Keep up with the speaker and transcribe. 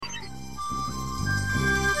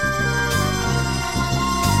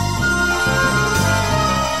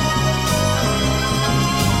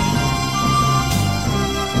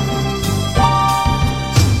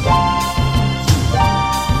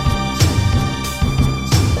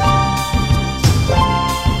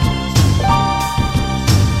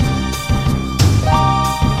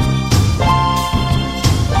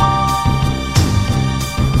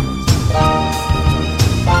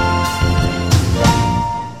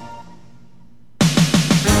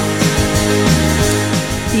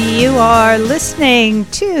are listening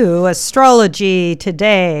to Astrology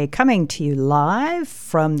Today, coming to you live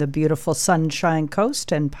from the beautiful Sunshine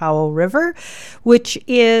Coast and Powell River, which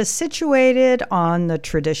is situated on the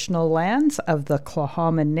traditional lands of the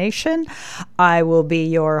Tla'amin Nation. I will be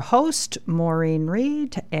your host, Maureen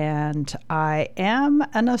Reed, and I am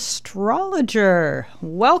an astrologer.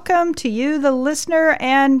 Welcome to you, the listener,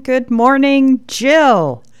 and good morning,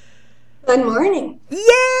 Jill. Good morning.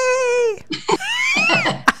 Yay!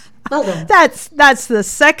 Well done. That's the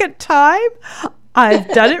second time I've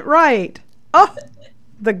done it right. Oh,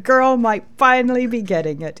 the girl might finally be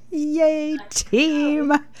getting it. Yay,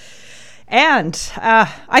 team. And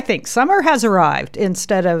I think summer has arrived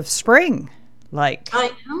instead of spring. I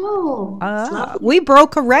know. We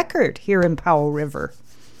broke a record here in Powell River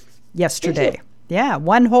yesterday. Yeah,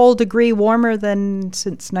 1 whole degree warmer than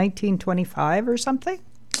since 1925 or something.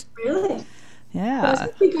 Really? Yeah. I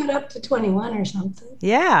think we got up to 21 or something.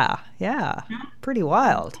 Yeah. Pretty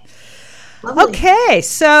wild. Lovely. Okay,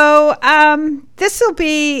 so this will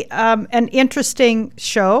be an interesting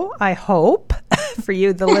show, I hope, for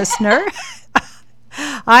you, the listener.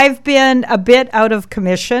 I've been a bit out of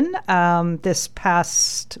commission this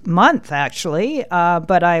past month, actually,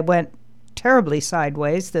 but I went terribly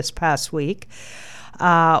sideways this past week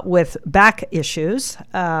with back issues.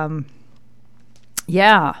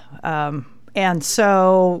 And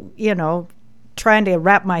so, trying to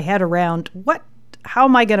wrap my head around how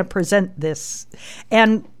am I going to present this?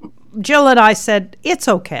 And Jill and I said, it's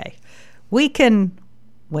okay. We can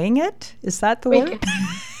wing it. Is that the word?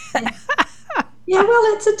 Yeah,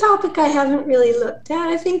 well, it's a topic I haven't really looked at.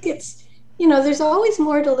 I think it's, there's always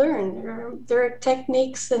more to learn. There are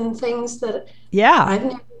techniques and things that I've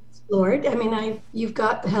never explored. I mean, you've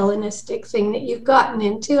got the Hellenistic thing that you've gotten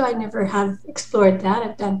into. I never have explored that.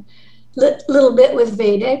 I've done a little bit with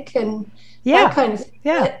Vedic and that kind of thing.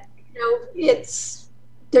 Yeah. But,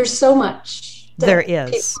 there's so much that there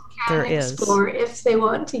is. People can explore if they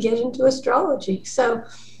want to get into astrology. So,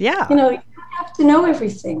 you Yeah. don't have to know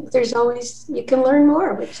everything. You can learn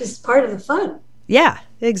more, which is part of the fun. Yeah,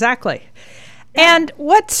 exactly. And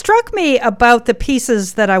what struck me about the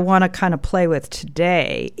pieces that I want to kind of play with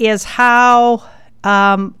today is how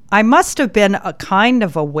I must have been kind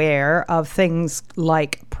of aware of things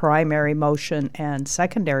like primary motion and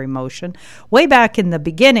secondary motion way back in the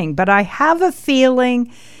beginning, but I have a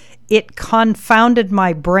feeling it confounded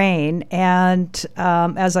my brain. And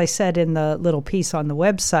as I said in the little piece on the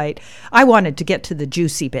website, I wanted to get to the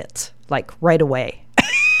juicy bits, like right away,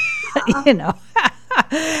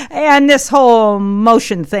 And this whole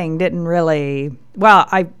motion thing didn't really,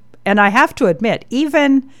 I have to admit,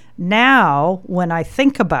 even now when I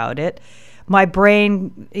think about it, my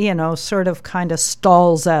brain, sort of kind of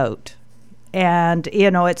stalls out. And,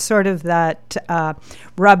 it's sort of that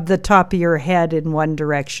rub the top of your head in one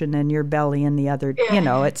direction and your belly in the other.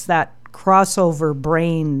 It's that crossover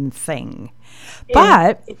brain thing. Yeah.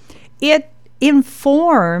 But it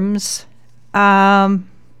informs... But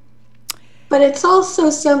it's also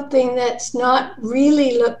something that's not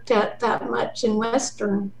really looked at that much in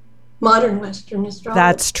modern Western astrology.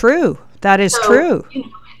 That's true. That is true.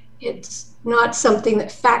 It's not something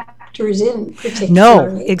that factors in particularly. No,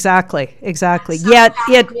 exactly. So Yet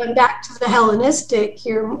going back to the Hellenistic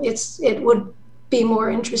here, it would be more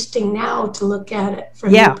interesting now to look at it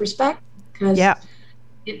from your perspective because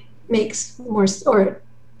it makes more, or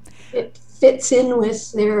it fits in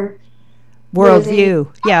with their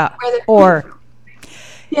worldview,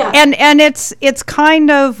 and it's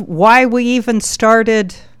kind of why we even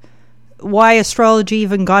started, why astrology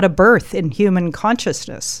even got a birth in human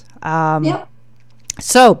consciousness.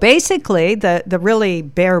 So basically, the really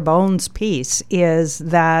bare bones piece is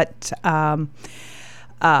that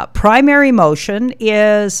primary motion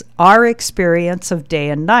is our experience of day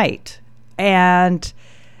and night, and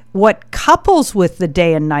what couples with the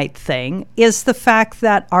day and night thing is the fact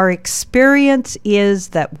that our experience is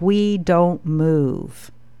that we don't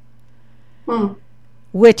move,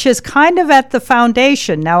 which is kind of at the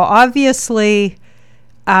foundation. Now, obviously,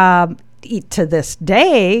 to this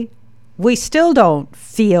day, we still don't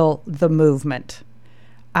feel the movement.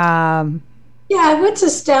 What's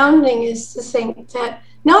astounding is to think that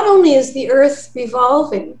not only is the Earth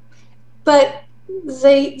revolving, but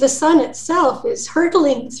the sun itself is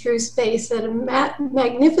hurtling through space at a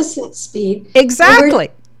magnificent speed. Exactly.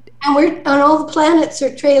 And all the planets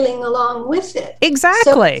are trailing along with it.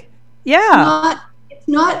 Exactly. So it's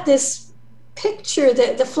not this picture,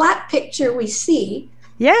 the flat picture we see,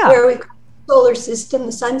 where we've got the solar system,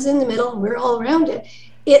 the sun's in the middle, and we're all around it.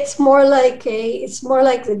 It's more like the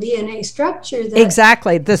DNA structure.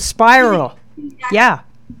 Exactly, the spiral.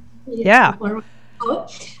 Yeah.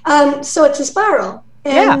 So it's a spiral.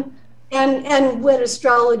 And what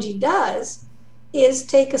astrology does is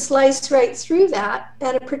take a slice right through that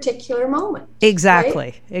at a particular moment. Exactly.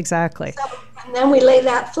 Right? Exactly. So, and then we lay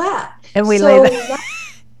that flat. And we lay that.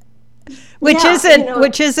 Which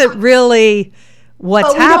isn't really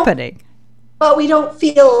what's happening. But we don't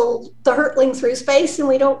feel the hurtling through space, and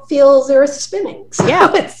we don't feel the Earth spinning. So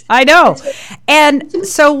I know. And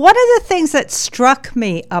so one of the things that struck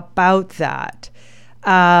me about that,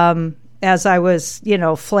 as I was,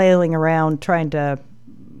 flailing around trying to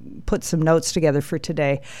put some notes together for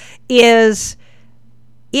today, is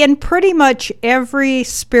in pretty much every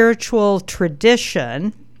spiritual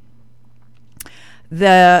tradition,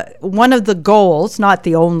 one of the goals, not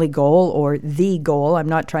the only goal or the goal, I'm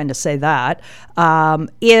not trying to say that,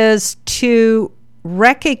 is to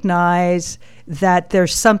recognize that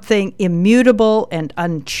there's something immutable and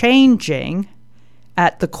unchanging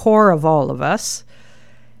at the core of all of us.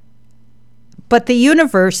 But the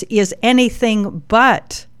universe is anything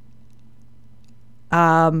but.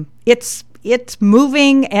 It's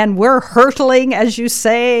moving, and we're hurtling, as you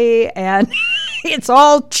say, and it's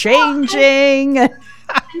all changing. And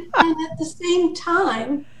at the same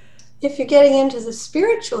time, if you're getting into the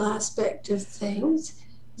spiritual aspect of things,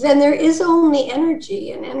 then there is only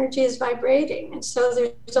energy, and energy is vibrating. And so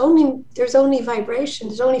there's only vibration,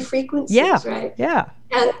 there's only frequencies, right? Yeah.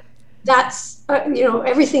 And that's,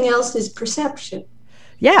 everything else is perception.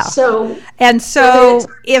 Yeah. So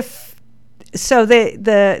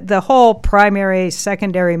the whole primary,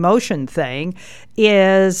 secondary motion thing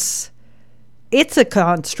it's a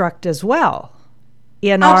construct as well.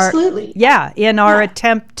 Absolutely. In our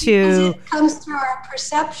attempt to... It comes through our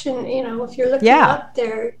perception, if you're looking up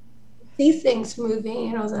there, you see things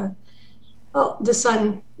moving, the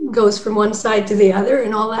sun goes from one side to the other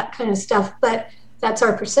and all that kind of stuff, but that's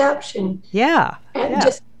our perception. Yeah. And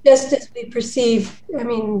just as we perceive,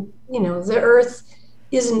 the Earth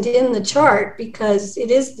isn't in the chart because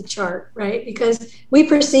it is the chart, right? Because we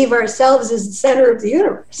perceive ourselves as the center of the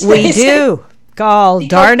universe. We do.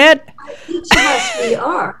 Darn it. Each of us we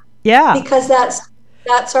are. Yeah. Because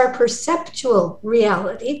that's our perceptual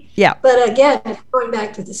reality. Yeah. But again, if going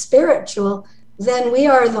back to the spiritual, then we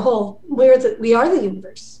are the whole. We are the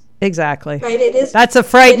universe. Exactly. Right. It is. That's a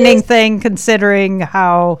frightening thing, considering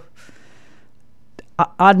how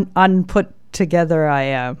unput together I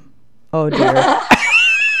am. Oh dear.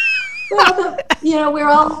 Well, we're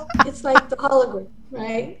all. It's like the hologram,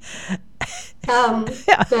 right?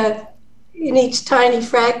 In each tiny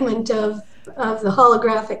fragment of the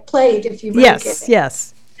holographic plate, if you break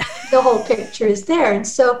it, the whole picture is there. And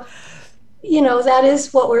so, that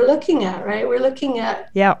is what we're looking at, right? We're looking at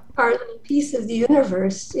our little piece of the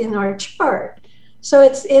universe in our chart. So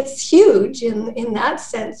it's huge in that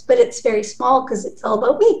sense, but it's very small because it's all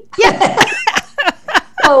about me. Yeah.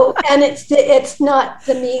 So, and it's not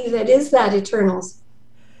the me that is that eternal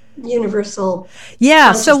universal.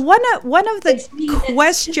 Yeah. So one of the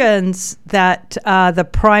questions that the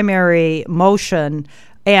primary motion,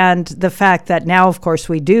 and the fact that now, of course,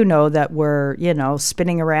 we do know that we're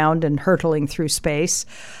spinning around and hurtling through space,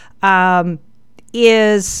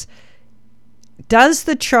 is does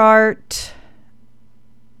the chart,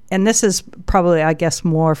 and this is probably, I guess,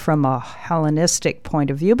 more from a Hellenistic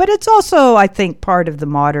point of view, but it's also, I think, part of the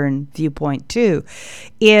modern viewpoint too,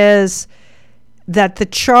 is that the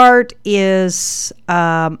chart is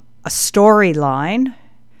a storyline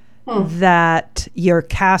that you're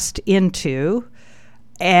cast into,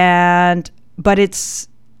 but it's,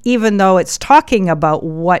 even though it's talking about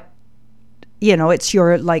what, it's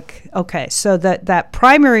your, so that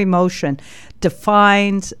primary motion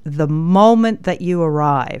defines the moment that you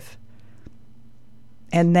arrive.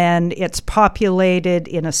 And then it's populated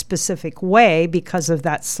in a specific way because of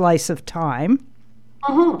that slice of time.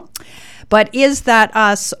 Mm-hmm. But is that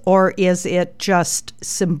us, or is it just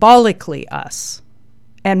symbolically us?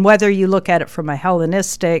 And whether you look at it from a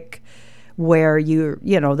Hellenistic, where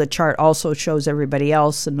the chart also shows everybody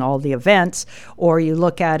else and all the events, or you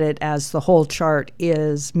look at it as the whole chart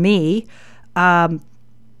is me,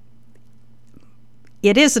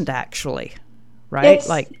 it isn't actually, right?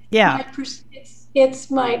 It's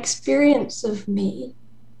my experience of me,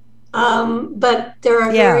 but there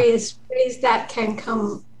are various ways that can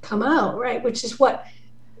come out, right? Which is what,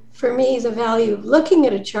 for me, the value of looking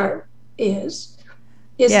at a chart is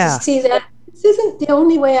to see that this isn't the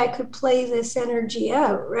only way I could play this energy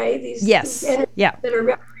out, right? These energies that are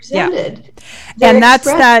represented. Yeah. And that's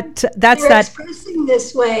expressing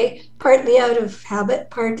this way, partly out of habit,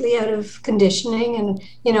 partly out of conditioning,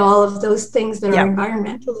 and all of those things that are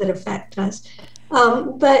environmental that affect us.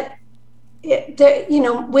 But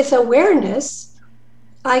with awareness,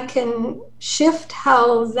 I can shift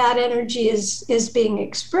how that energy is being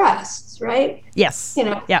expressed, right? Yes. And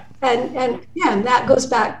that goes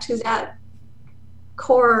back to that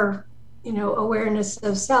core, awareness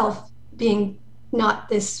of self being not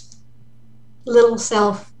this little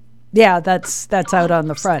self. Yeah, that's out on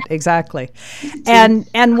the front, exactly. And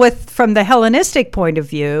from the Hellenistic point of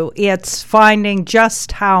view, it's finding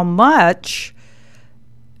just how much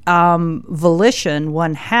volition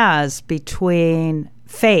one has between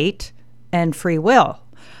fate and free will.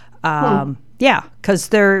 Yeah, because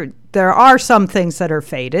there are some things that are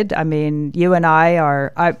fated. I mean, you and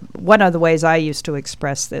I one of the ways I used to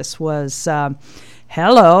express this was,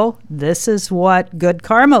 hello, this is what good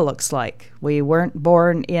karma looks like. We weren't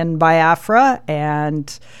born in Biafra,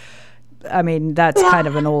 and I mean, that's kind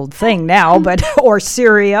of an old thing now, but or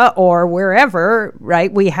Syria or wherever,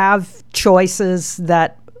 right? We have choices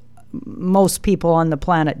that most people on the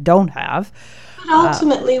planet don't have. But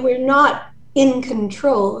ultimately, we're not in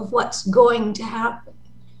control of what's going to happen.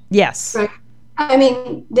 Yes. Right. I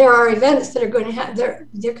mean, there are events that are going to happen.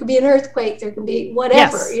 There could be an earthquake. There can be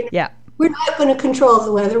whatever. Yes. Yeah. We're not going to control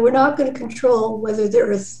the weather. We're not going to control whether the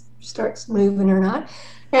earth starts moving or not.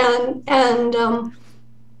 And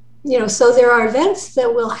so there are events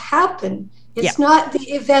that will happen. It's not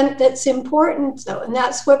the event that's important, though. And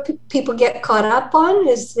that's what people get caught up on,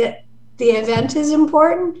 is that the event is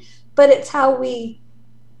important, but it's how we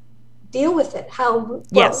deal with it,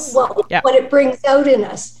 what it brings out in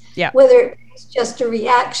us. Yeah. Whether it's just a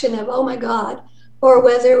reaction of, oh my God, or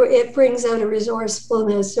whether it brings out a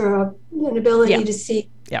resourcefulness or an ability to see,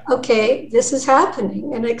 okay, this is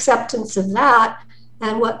happening, and acceptance of that,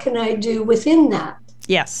 and what can I do within that?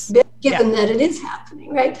 Yes. Given that it is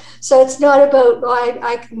happening, right? So it's not about,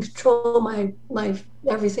 I can control my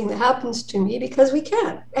everything that happens to me, because we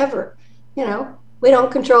can't ever, we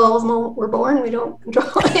don't control the moment we're born. We don't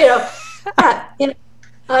control,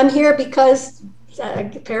 I'm here because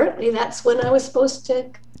apparently that's when I was supposed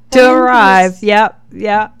to arrive.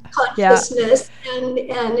 Consciousness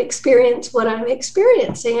and experience what I'm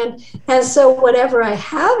experiencing. And so whatever I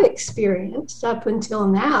have experienced up until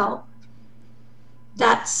now,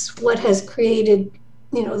 that's what has created,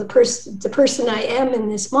 the person I am in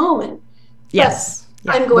this moment. Yes.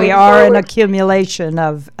 We are an accumulation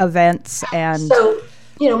of events, and so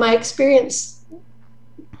my experience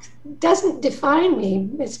doesn't define me.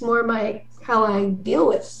 It's more how I deal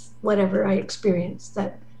with whatever I experience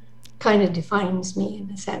that kind of defines me, in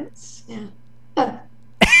a sense. Yeah.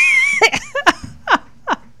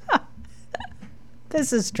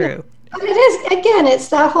 This is true. But it is, again, it's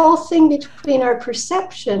that whole thing between our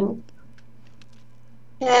perception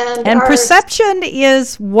and perception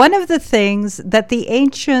is one of the things that the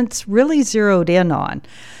ancients really zeroed in on.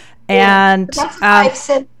 And that's a five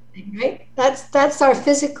sense thing, right? That's our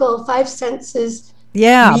physical five senses.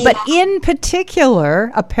 Yeah, but in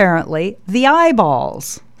particular, apparently, the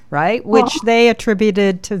eyeballs, right? Which they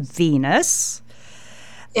attributed to Venus.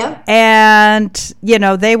 Yeah. And,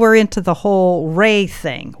 they were into the whole ray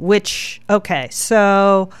thing, which, okay,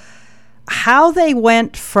 so how they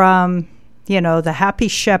went from, the happy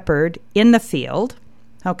shepherd in the field,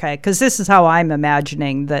 okay, because this is how I'm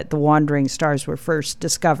imagining that the wandering stars were first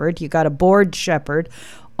discovered. You got a bored shepherd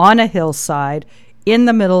on a hillside in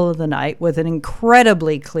the middle of the night with an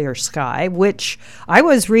incredibly clear sky, which I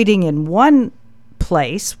was reading in one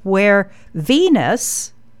place where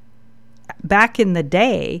Venus, back in the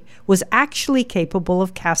day, was actually capable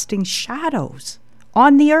of casting shadows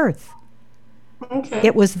on the earth. Okay.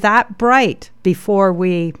 It was that bright before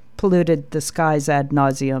we polluted the skies ad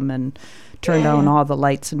nauseum and turned on all the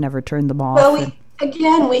lights and never turned them off. Well,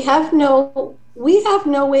 we have no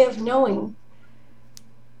way of knowing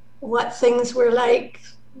what things were like,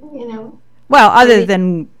 Well, other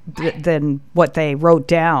than what they wrote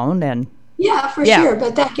down and. Yeah, for sure.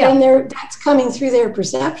 But that's coming through their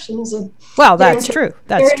perceptions of. Well, that's true.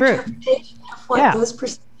 That's true. Interpretation of what those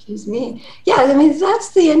perceptions mean. Yeah, I mean,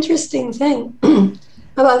 that's the interesting thing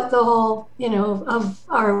about the whole, of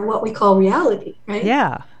our what we call reality, right?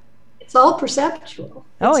 Yeah. It's all perceptual.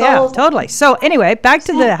 Totally. So anyway, back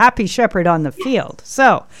to the happy shepherd on the field.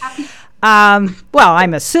 So, well,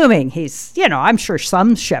 I'm assuming he's, I'm sure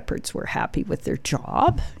some shepherds were happy with their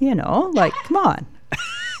job, come on.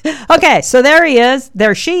 Okay, so there he is.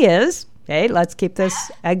 There she is. Okay, let's keep this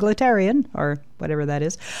egalitarian, or whatever that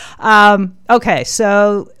is. Okay,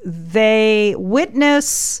 so they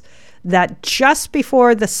witness that just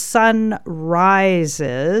before the sun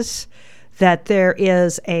rises, that there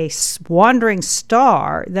is a wandering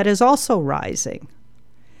star that is also rising.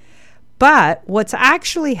 But what's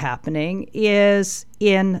actually happening is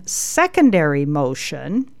in secondary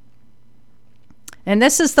motion, and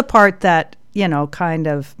this is the part that, kind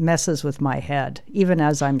of messes with my head, even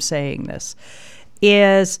as I'm saying this,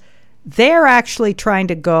 is they're actually trying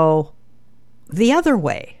to go the other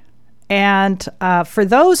way. And for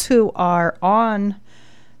those who are on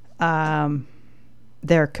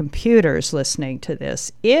their computers listening to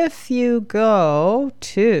this, if you go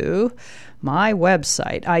to my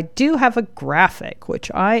website, I do have a graphic,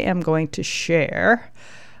 which I am going to share.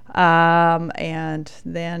 And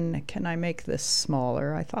then can I make this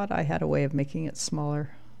smaller? I thought I had a way of making it smaller.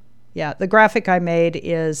 Yeah, the graphic I made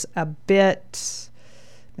is a bit,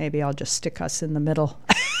 maybe I'll just stick us in the middle.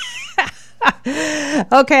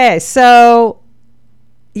 Okay, so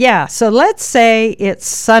let's say it's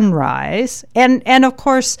sunrise, and of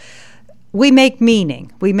course we make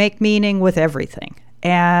meaning with everything,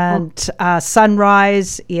 and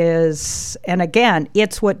sunrise is, and again,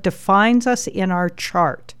 it's what defines us in our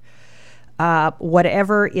chart.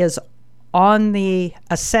 Whatever is on the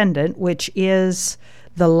ascendant, which is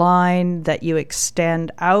the line that you extend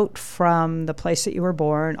out from the place that you were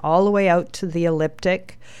born all the way out to the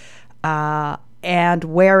ecliptic, and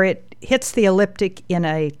where it hits the ecliptic in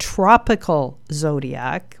a tropical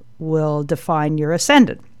zodiac will define your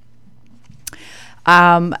ascendant.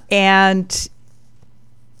 And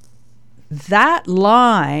that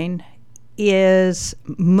line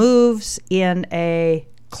moves in a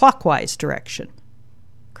clockwise direction,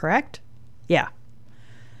 correct? Yeah.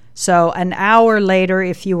 So an hour later,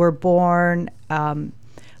 if you were born,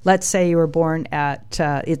 let's say you were born at,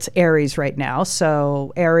 it's Aries right now,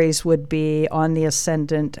 so Aries would be on the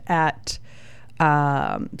ascendant at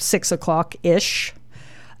 6 o'clock-ish.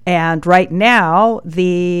 And right now,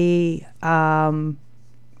 the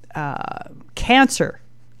Cancer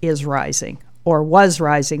is rising, or was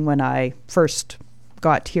rising when I first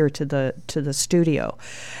got here to the studio.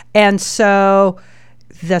 And so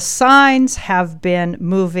the signs have been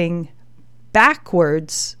moving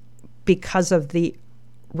backwards because of the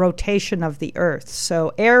rotation of the Earth.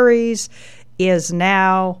 So Aries is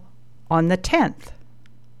now on the 10th.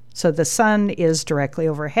 So the sun is directly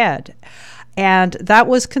overhead. And that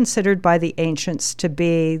was considered by the ancients to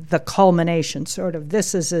be the culmination, sort of,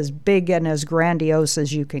 this is as big and as grandiose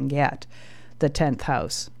as you can get, the 10th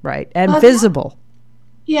house, right? And visible.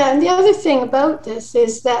 Yeah, and the other thing about this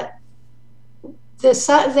is that the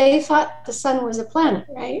sun, they thought the sun was a planet,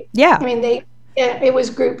 right? Yeah. I mean, it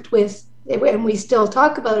was grouped with, and we still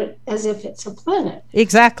talk about it as if it's a planet.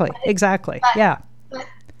 Exactly. Yeah.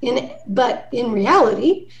 But in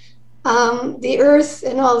reality, the Earth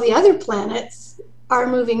and all the other planets are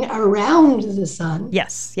moving around the sun.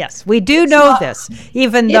 Yes. We do know this,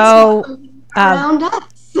 even though around us.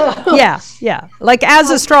 So. Yeah. Like as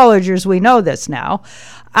astrologers, we know this now.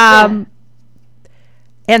 And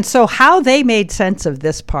so how they made sense of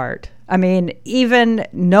this part, I mean, even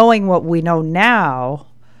knowing what we know now,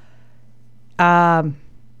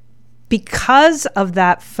 because of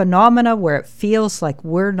that phenomena where it feels like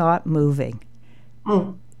we're not moving.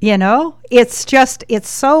 It's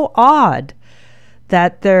so odd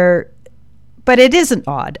that but it isn't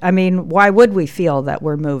odd. I mean, why would we feel that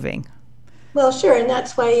we're moving? Well, sure, and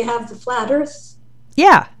that's why you have the flat Earth.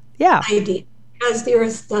 Yeah. Idea, because the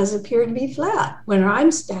Earth does appear to be flat when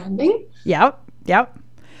I'm standing. Yep.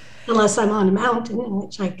 Unless I'm on a mountain, in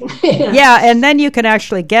which I can. Yeah, and then you can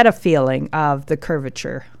actually get a feeling of the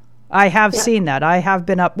curvature. I have seen that. I have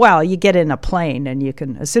been up. Well, you get in a plane, and you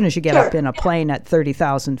can. As soon as you get up in a plane at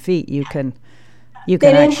 30,000 feet, you can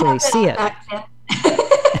actually see it.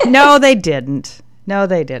 No, they didn't.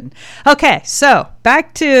 Okay, so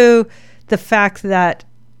back to the fact that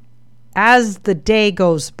as the day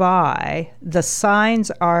goes by, the signs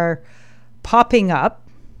are popping up,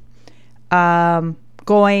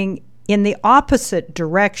 going in the opposite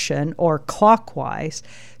direction or clockwise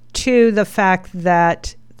to the fact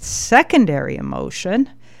that secondary emotion,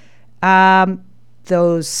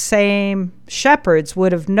 those same shepherds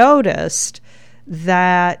would have noticed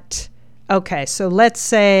that, okay, so let's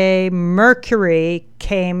say Mercury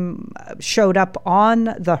showed up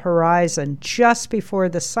on the horizon just before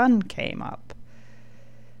the sun came up.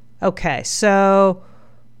 Okay, so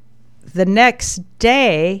the next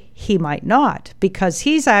day he might not, because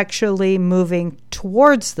he's actually moving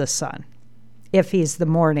towards the sun if he's the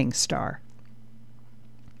morning star.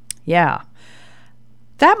 Yeah.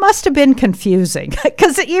 That must have been confusing,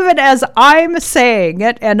 because even as I'm saying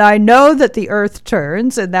it, and I know that the Earth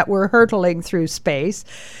turns and that we're hurtling through space,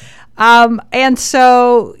 and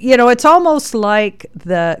so, it's almost like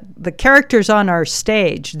the characters on our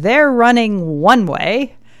stage, they're running one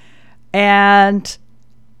way, and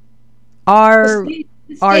our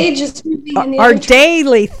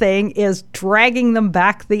daily thing is dragging them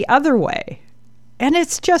back the other way. And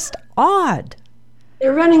it's just odd.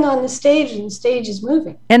 They're running on the stage, and the stage is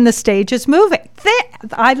moving. And the stage is moving.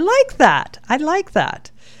 I like that.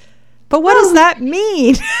 But what does that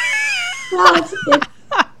mean? Well, it's the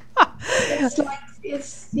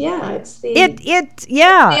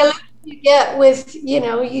you get with,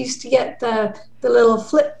 you used to get the little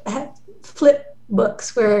flip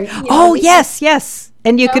books where. Yes.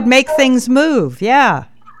 And you could make things move. Yeah.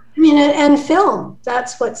 I mean, and film,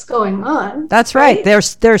 that's what's going on. That's right.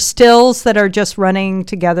 There's stills that are just running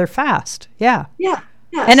together fast. Yeah. Yeah.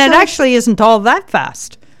 And it actually isn't all that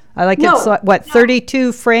fast. It's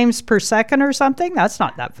 32 frames per second or something? That's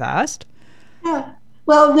not that fast. Yeah.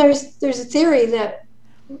 Well, there's a theory that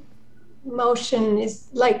motion is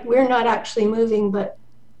like we're not actually moving, but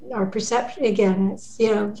our perception, again, it's,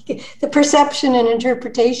 the perception and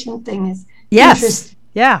interpretation thing is interesting.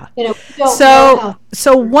 Yeah. So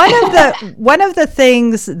one of the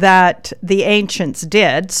things that the ancients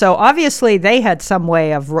did, so obviously they had some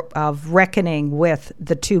way of reckoning with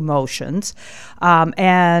the two motions,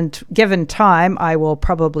 and given time, I will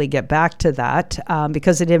probably get back to that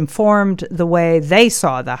because it informed the way they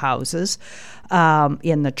saw the houses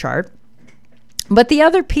in the chart. But the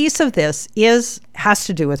other piece of this has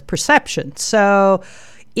to do with perception. So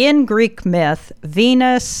in Greek myth,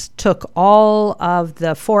 Venus took all of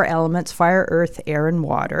the four elements, fire, earth, air, and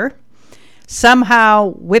water,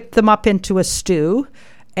 somehow whipped them up into a stew,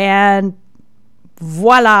 and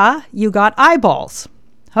voila, you got eyeballs.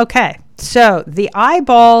 Okay, so the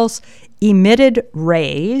eyeballs emitted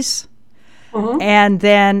rays, and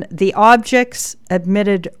then the objects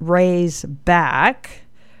emitted rays back,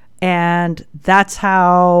 and that's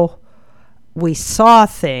how we saw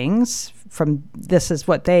things. This is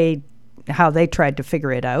how they tried to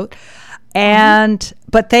figure it out,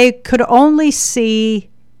 but they could only see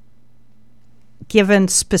given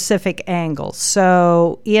specific angles.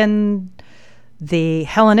 So in the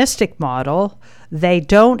Hellenistic model, they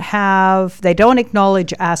don't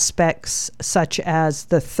acknowledge aspects such as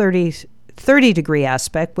the 30 degree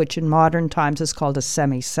aspect, which in modern times is called a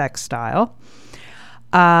semi-sextile,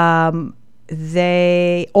 or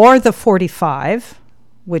the 45.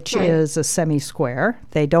 Which is a semi-square.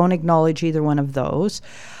 They don't acknowledge either one of those.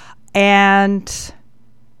 Or the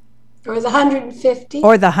 150.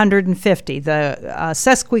 Or the 150. The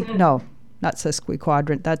not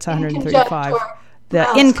sesquiquadrant. That's 135. The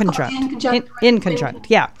inconjunct. Inconjunct,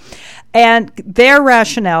 yeah. And their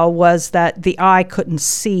rationale was that the eye couldn't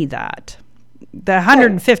see that. The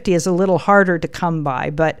 150 is a little harder to come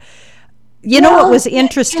by, but what was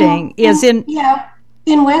interesting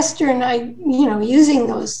in Western, using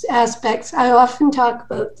those aspects, I often talk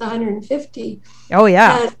about the 150. Oh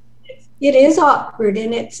yeah, it is awkward,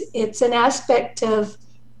 and it's an aspect of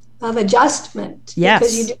adjustment. Yes,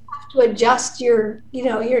 because you do have to adjust your.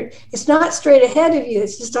 It's not straight ahead of you;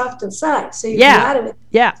 it's just off to the side. So you get out of it.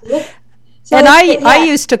 Yeah, and I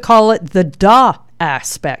used to call it the da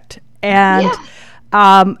aspect, and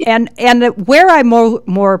where I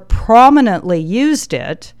more prominently used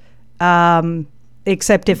it.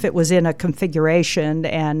 Except if it was in a configuration,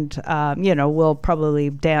 and, we'll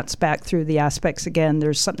probably dance back through the aspects again.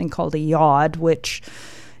 There's something called a yod, which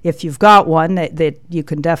if you've got one, that you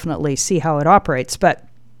can definitely see how it operates. But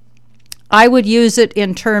I would use it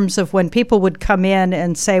in terms of when people would come in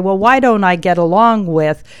and say, well, why don't I get along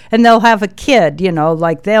with, and they'll have a kid,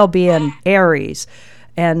 like they'll be in Aries,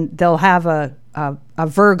 and they'll have a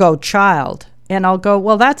Virgo child. And I'll go,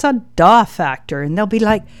 well, that's a da factor. And they'll be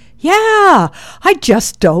like, yeah, I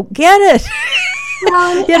just don't get it.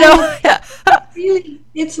 Well, really,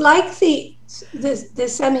 it's like the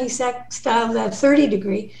semi-sextile, the 30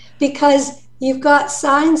 degree, because you've got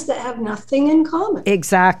signs that have nothing in common.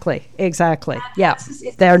 Exactly. Yeah.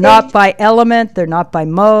 They're not by element, they're not by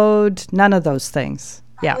mode, none of those things.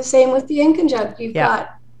 Yeah. The same with the inconjunct. You've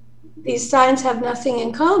got these signs have nothing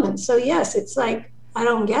in common. So yes, it's like, I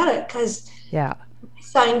don't get it because my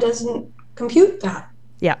sign doesn't compute that.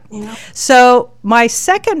 Yeah. So my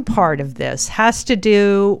second part of this has to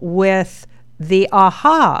do with the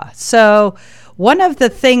aha. So one of the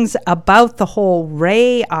things about the whole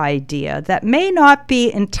ray idea that may not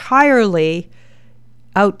be entirely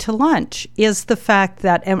out to lunch is the fact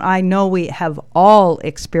that, and I know we have all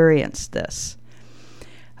experienced this.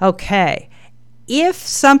 Okay, if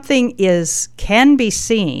something can be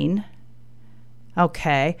seen,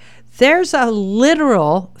 okay, there's a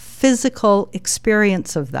literal physical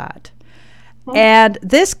experience of that. And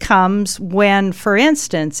this comes when, for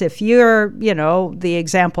instance, if you're, the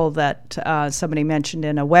example that somebody mentioned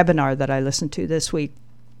in a webinar that I listened to this week,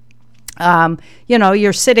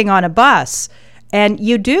 you're sitting on a bus and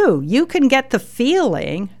you can get the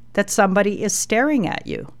feeling that somebody is staring at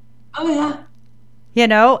you. Oh,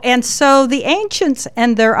 yeah. And so the ancients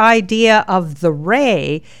and their idea of the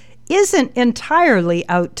ray isn't entirely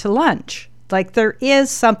out to lunch. Like there is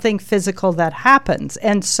something physical that happens.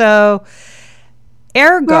 And so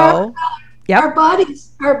ergo, our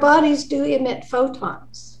bodies do emit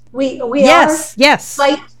photons. We yes, are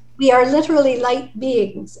light. We are literally light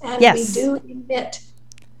beings, and we do emit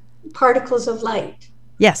particles of light.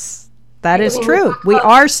 Yes, that is true. We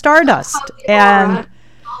are stardust, and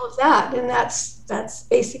all of that, and that's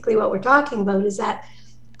basically what we're talking about. Is that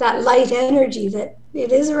light energy that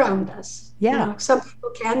it is around us? Yeah, some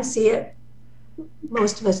people can see it.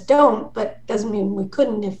 Most of us don't, but doesn't mean we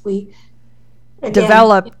couldn't if we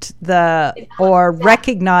developed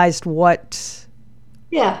recognized what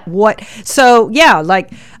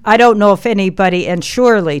like I don't know if anybody, and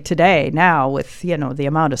surely today now with the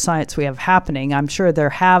amount of science we have happening, I'm sure there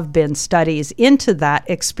have been studies into that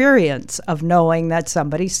experience of knowing that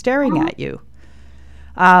somebody's staring at you.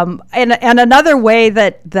 And another way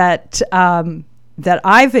that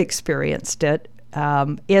I've experienced it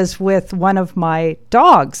is with one of my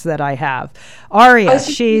dogs that I have, Aria.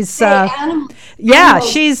 She's she's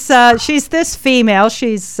this female.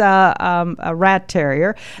 She's a rat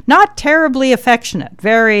terrier, not terribly affectionate.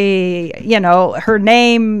 Very, her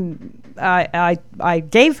name. I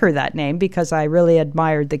gave her that name because I really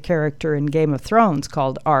admired the character in Game of Thrones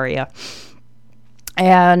called Arya,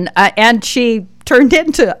 and she turned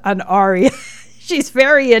into an Arya. She's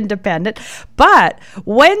very independent, but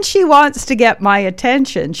when she wants to get my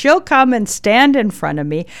attention, she'll come and stand in front of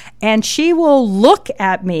me, and she will look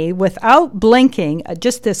at me without blinking,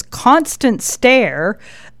 just this constant stare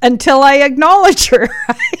until I acknowledge her.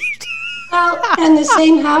 Right? Well, and the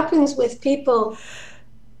same happens with people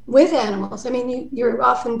with animals. I mean, you're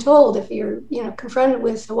often told if you're confronted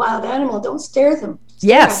with a wild animal, don't stare them.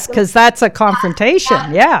 Yes, because that's a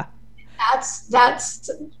confrontation. Yeah.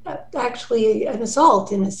 That's actually an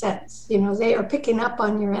assault in a sense. They are picking up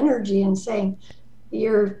on your energy and saying,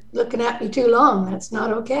 you're looking at me too long. That's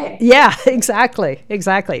not okay. Yeah, exactly.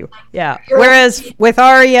 Yeah. Whereas with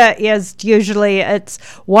Arya is usually it's,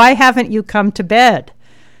 why haven't you come to bed?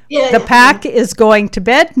 Yeah, the pack is going to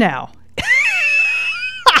bed now.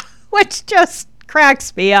 Which just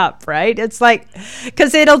cracks me up, right? It's like,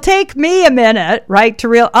 because it'll take me a minute, right,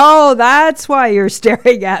 to that's why you're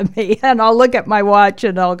staring at me. And I'll look at my watch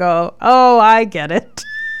and I'll go, oh, I get it.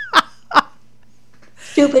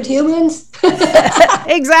 Stupid humans.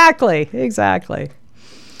 Exactly.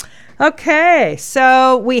 Okay,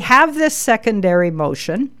 so we have this secondary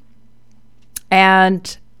motion.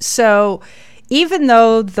 And so even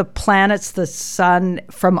though the planets, the sun,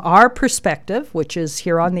 from our perspective, which is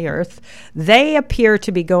here on the Earth, they appear to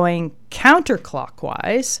be going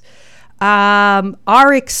counterclockwise,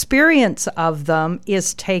 our experience of them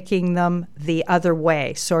is taking them the other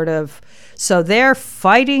way, sort of. So they're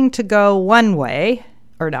fighting to go one way,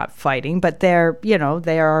 or not fighting, but they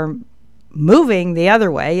are moving the other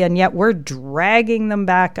way, and yet we're dragging them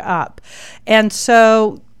back up. And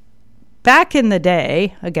so back in the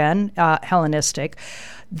day, again, Hellenistic,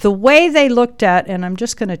 the way they looked at, and I'm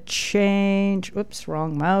just going to change,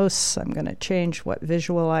 wrong mouse. I'm going to change what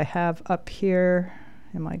visual I have up here.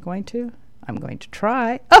 Am I going to? I'm going to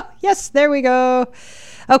try. Oh, yes, there we go.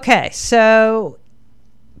 Okay, so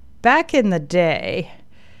back in the day,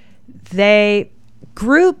 they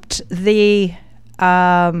grouped the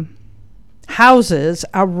houses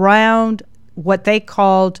around what they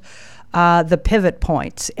called the pivot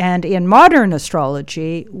points. And in modern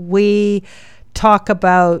astrology, we talk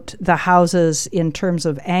about the houses in terms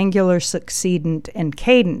of angular, succedent, and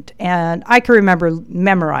cadent. And I can remember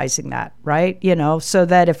memorizing that, right? So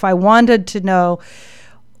that if I wanted to know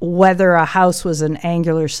whether a house was an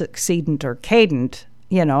angular, succedent, or cadent,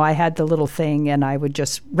 I had the little thing and I would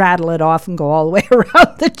just rattle it off and go all the way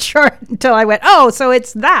around the chart until I went, oh, so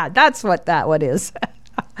it's that. That's what that one is.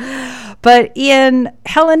 But in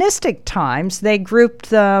Hellenistic times, they grouped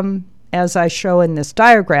them as I show in this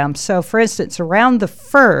diagram. So, for instance, around the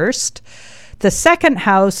first, the second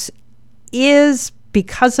house is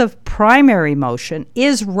because of primary motion,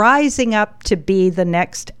 is rising up to be the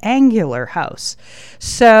next angular house.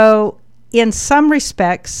 So in some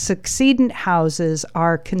respects, succedent houses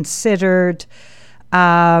are considered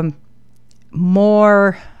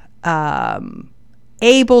more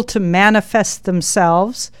able to manifest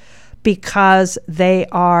themselves because they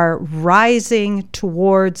are rising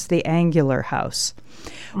towards the angular house.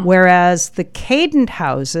 Whereas the cadent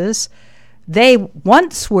houses, they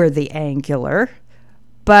once were the angular,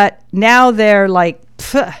 but now they're like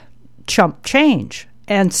chump change.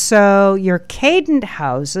 And so your cadent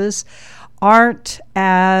houses aren't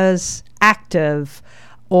as active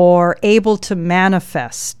or able to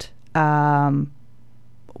manifest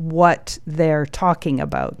what they're talking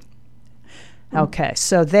about. Okay,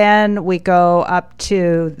 so then we go up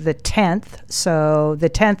to the 10th, so the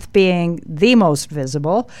 10th being the most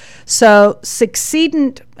visible. So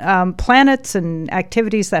succedent planets and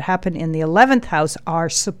activities that happen in the 11th house are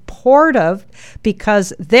supportive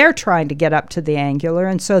because they're trying to get up to the angular,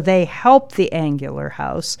 and so they help the angular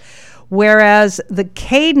house, whereas the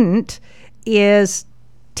cadent is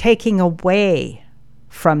taking away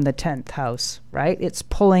from the 10th house, right? It's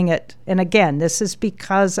pulling it, and again, this is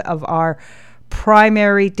because of our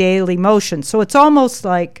primary daily motion. So it's almost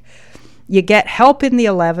like you get help in the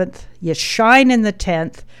 11th, you shine in the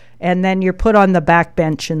 10th, and then you're put on the back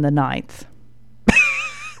bench in the 9th.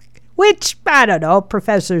 Which, I don't know,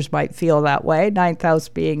 professors might feel that way, 9th house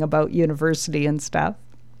being about university and stuff.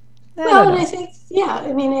 Well, and I think, yeah,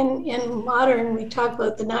 I mean, in modern, we talk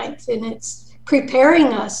about the 9th, and it's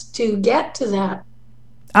preparing us to get to that.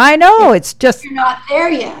 I know, it's just... You're not there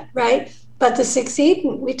yet, right? But the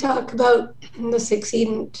succedent, we talk about the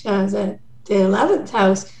succedent, the 11th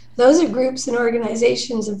house, those are groups and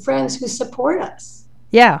organizations and friends who support us.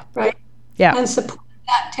 Yeah. Right? Yeah. And support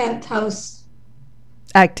that 10th house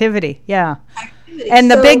activity. Yeah. And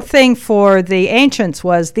the big thing for the ancients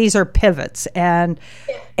was these are pivots, and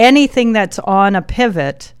anything that's on a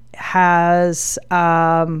pivot has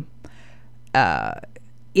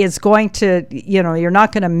is going to, you're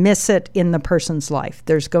not going to miss it in the person's life.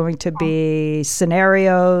 There's going to be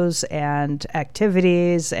scenarios and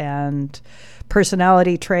activities and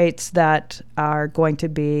personality traits that are going to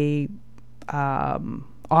be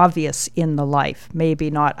obvious in the life. Maybe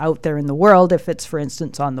not out there in the world if it's, for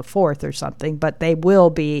instance, on the 4th or something, but they will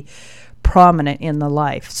be prominent in the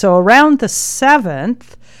life. So around the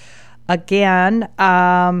 7th, again,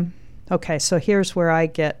 okay, so here's where I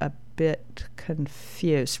get a bit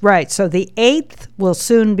confused. Right, so the 8th will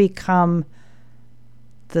soon become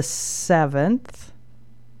the 7th.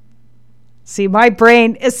 See, my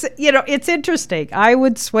brain is, it's interesting. I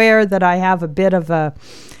would swear that I have a bit of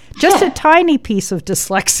just a tiny piece of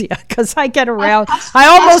dyslexia because I get around. I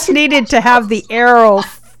almost needed to have the arrow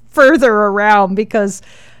further around because,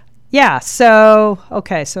 so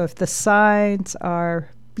if the signs are,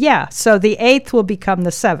 so the 8th will become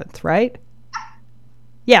the 7th, right?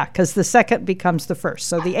 Yeah, because the 2nd becomes the 1st.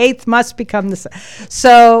 So the 8th must become the 2nd.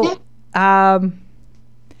 So,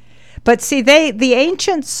 but see, the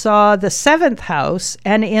ancients saw the 7th house,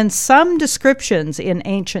 and in some descriptions in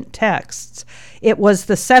ancient texts, it was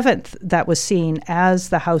the 7th that was seen as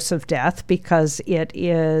the house of death because it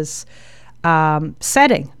is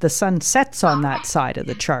setting. The sun sets on that side of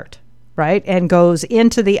the chart, right? And goes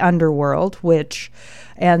into the underworld,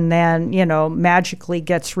 and then, magically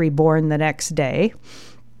gets reborn the next day.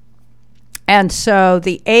 And so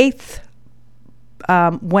the 8th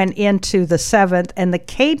went into the 7th, and the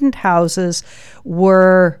cadent houses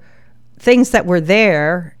were things that were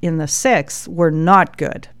there in the 6th were not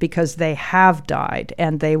good because they have died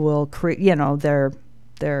and they will they're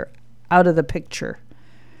out of the picture.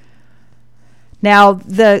 Now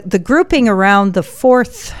the grouping around the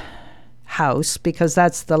 4th house, because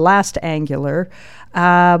that's the last angular,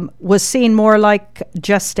 was seen more like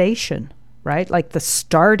gestation, right? Like the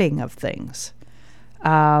starting of things.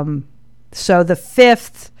 So the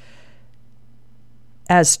 5th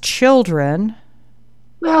as children.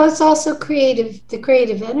 Well, it's also the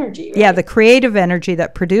creative energy, right? Yeah, the creative energy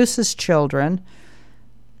that produces children.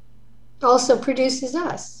 Also produces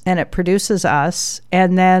us. And it produces us.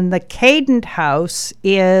 And then the cadent house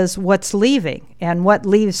is what's leaving. And what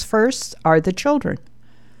leaves first are the children.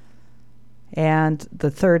 And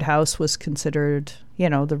the 3rd house was considered,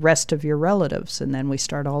 the rest of your relatives. And then we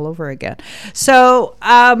start all over again. So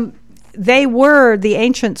the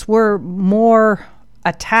ancients were more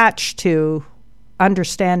attached to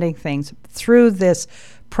understanding things through this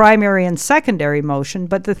primary and secondary motion.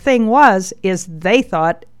 But the thing is they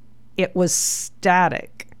thought it was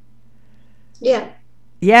static. Yeah.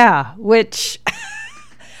 Yeah, which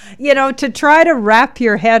To try to wrap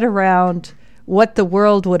your head around what the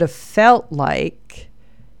world would have felt like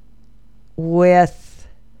with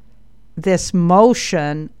this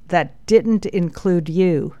motion that didn't include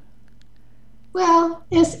you. Well,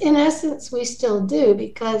 in essence, we still do,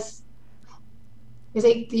 because I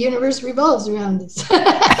think the universe revolves around us.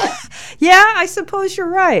 Yeah, I suppose you're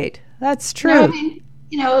right. That's true.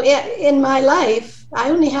 In my life, I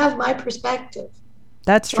only have my perspective.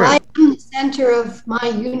 That's true. So I am the center of my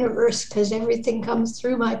universe because everything comes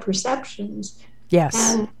through my perceptions. Yes.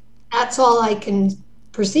 And that's all I can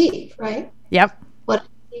perceive, right? Yep. What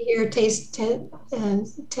I hear, taste, smell,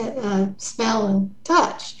 and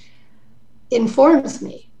touch informs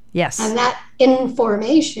me. Yes. And that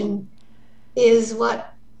information is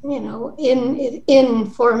what, in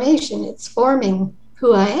formation, it's forming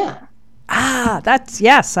who I am.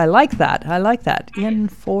 Yes, I like that.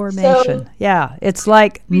 Information. Yeah, it's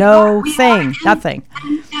like nothing.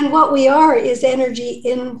 And what we are is energy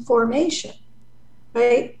in formation,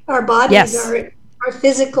 right? Our bodies are, our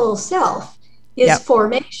physical self is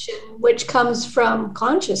formation, which comes from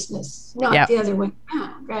consciousness, not the other way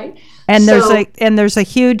around, right? And there's a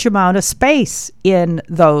huge amount of space in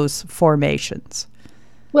those formations.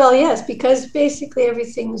 Well, yes, because basically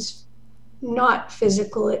everything's not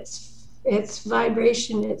physical. It's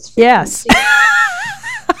vibration. It's frequency.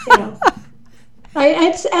 Yes.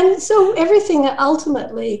 And so everything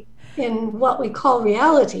ultimately in what we call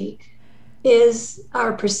reality is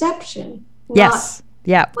our perception. Yes.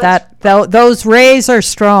 Yeah. Those rays are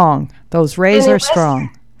strong.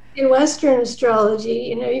 In Western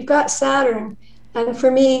astrology, you've got Saturn, and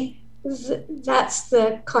for me, that's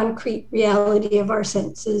the concrete reality of our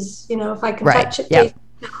senses. If I can touch it,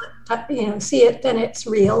 see it, then it's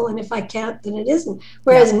real, and if I can't, then it isn't.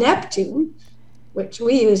 Whereas Neptune, which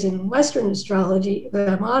we use in Western astrology,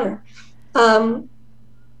 the modern,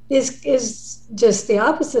 is just the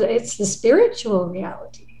opposite. It's the spiritual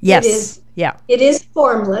reality. Yes. It is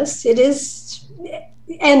formless. It is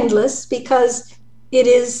endless because it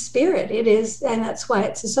is spirit. It is, and that's why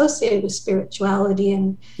it's associated with spirituality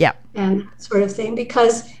and that sort of thing.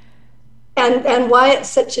 Because and why it's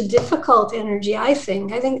such a difficult energy, I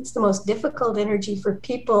think it's the most difficult energy for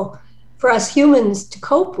us humans to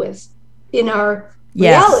cope with in our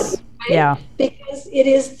reality. Right? Yeah. Because it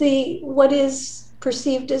is what is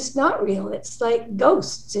perceived as not real. It's like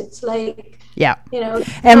ghosts. It's like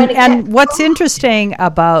and what's interesting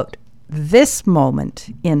about this moment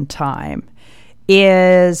in time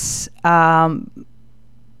is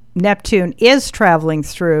Neptune is traveling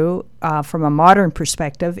through, from a modern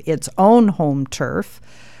perspective, its own home turf,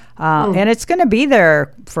 and it's going to be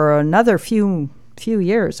there for another few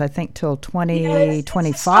years. I think till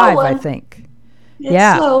 2025. I think.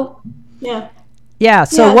 It's slow. Yeah.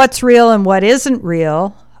 So what's real and what isn't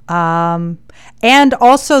real, and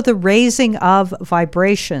also the raising of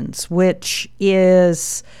vibrations, which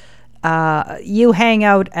is. You hang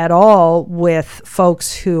out at all with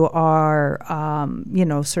folks who are,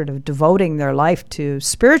 sort of devoting their life to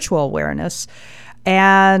spiritual awareness,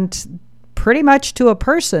 and pretty much to a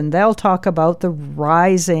person, they'll talk about the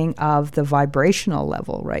rising of the vibrational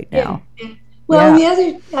level right now. Yeah. Well, the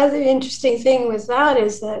other interesting thing with that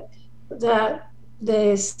is that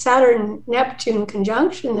the Saturn-Neptune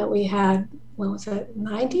conjunction that we had, when was that,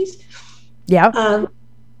 90s? Yeah.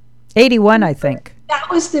 81, I think. That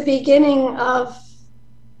was the beginning of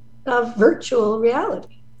virtual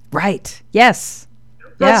reality. Right. Yes.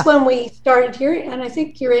 That's when we started hearing, and I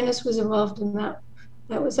think Uranus was involved in that.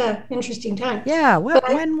 That was an interesting time. Yeah.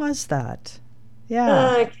 When was that?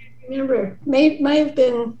 Yeah. I can't remember. Might have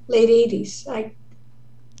been late 80s. I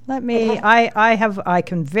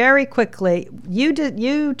can very quickly.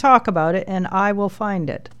 You talk about it, and I will find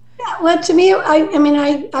it. Yeah. Well, to me,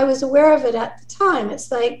 I was aware of it at the time. It's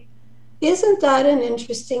like, isn't that an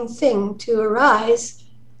interesting thing to arise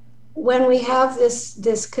when we have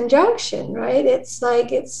this conjunction, right? It's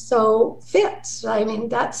like it so fits. I mean,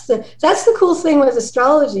 that's the cool thing with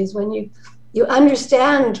astrology, is when you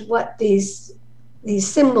understand what these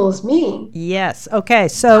symbols mean. Yes. Okay.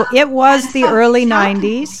 So it was the early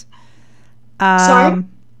 90s. Sorry?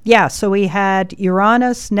 Yeah. So we had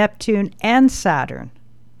Uranus, Neptune, and Saturn.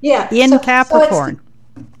 Yeah. In Capricorn.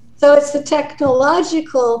 So it's the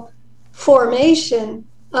technological formation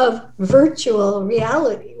of virtual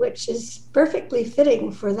reality, which is perfectly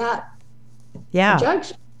fitting for that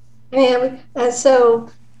conjunction. And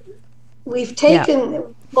so we've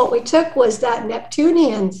taken, what we took was that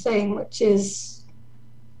Neptunian thing, which is,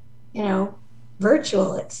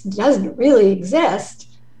 virtual. It doesn't really exist,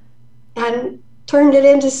 and turned it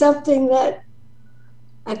into something that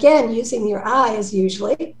again, using your eyes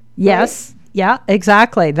usually. Yes. Right? Yeah,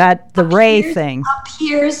 exactly. That the ray thing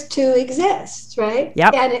appears to exist, right?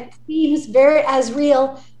 Yep. And it seems very as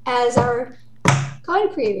real as our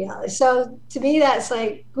concrete reality. So to me, that's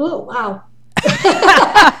like, oh, wow.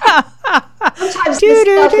 Sometimes this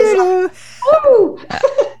stuff is like, woo!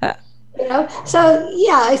 So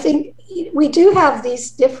yeah, I think we do have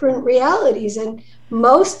these different realities, and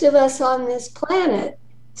most of us on this planet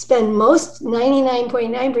spend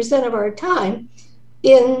 99.9% of our time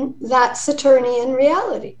in that Saturnian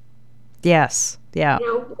reality. Yes. Yeah.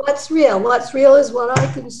 What's real? What's real is what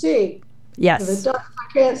I can see. Yes. If I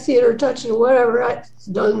can't see it or touch it or whatever, it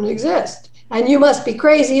doesn't exist. And you must be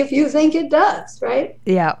crazy if you think it does, right?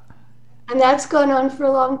 Yeah. And that's gone on for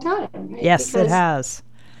a long time. Right? Yes, because it has.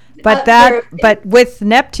 But with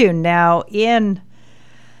Neptune now in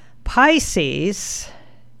Pisces,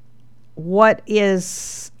 what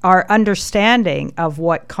is our understanding of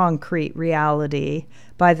what concrete reality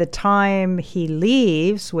by the time he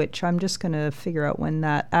leaves, which I'm just going to figure out when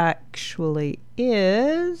that actually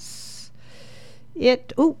is.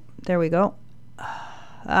 There we go.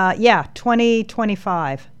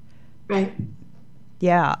 2025. Right.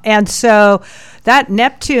 Yeah. And so that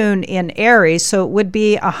Neptune in Aries, so it would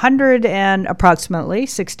be 100 and approximately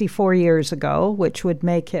 64 years ago, which would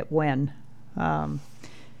make it when?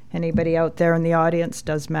 Anybody out there in the audience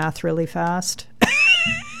does math really fast?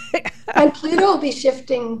 And Pluto will be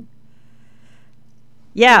shifting.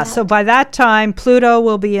 Yeah, so by that time, Pluto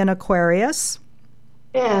will be in Aquarius.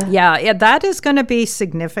 Yeah. Yeah, that is going to be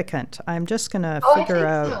significant. I'm just going to figure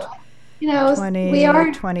out. So. 20, we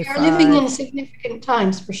are living in significant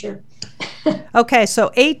times for sure. Okay, so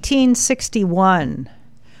 1861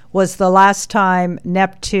 was the last time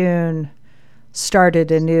Neptune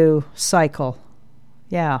started a new cycle.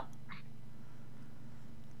 Yeah.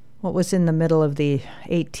 What was in the middle of the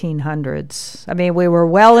 1800s? I mean, we were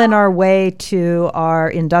well in our way to our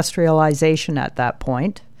industrialization at that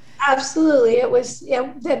point. Absolutely. It was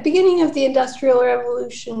the beginning of the Industrial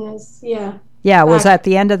Revolution is, Yeah, it was at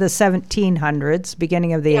the end of the 1700s,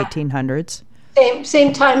 beginning of the 1800s.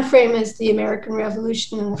 Same time frame as the American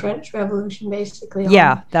Revolution and the French Revolution, basically.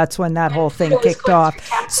 Yeah, that's when that whole thing kicked off.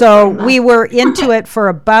 So we were into it for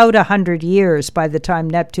about 100 years by the time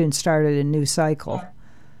Neptune started a new cycle.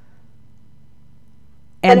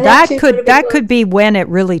 And that could be when it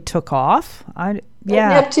really took off.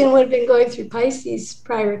 Neptune would have been going through Pisces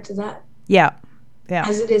prior to that. Yeah.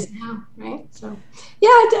 As it is now, right? So,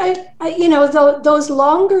 those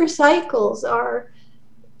longer cycles are,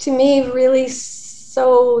 to me, really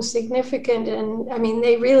so significant, and I mean,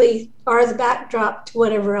 they really are the backdrop to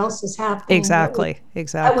whatever else is happening. Exactly.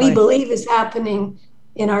 That we believe is happening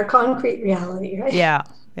in our concrete reality, right? Yeah.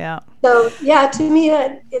 So, to me,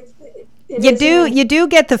 you do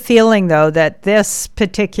get the feeling, though, that this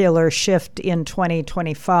particular shift in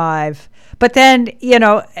 2025, but then,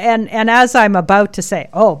 and as I'm about to say,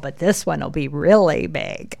 but this one will be really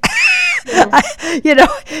big.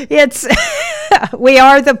 It's we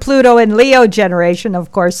are the Pluto and Leo generation,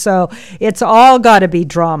 of course, so it's all got to be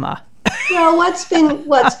drama. Well, what's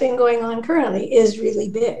been going on currently is really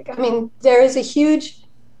big. I mean, there is a huge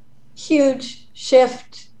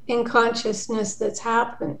shift in consciousness that's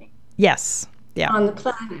happening. Yes. Yeah. On the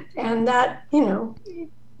planet. And that,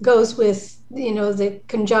 goes with, the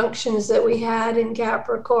conjunctions that we had in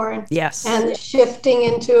Capricorn. Yes. And the shifting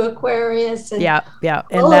into Aquarius. And And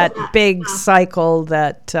that big stuff. Cycle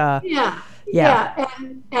that.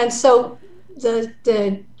 And so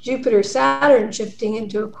the Jupiter-Saturn shifting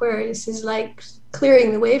into Aquarius is like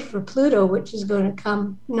clearing the way for Pluto, which is going to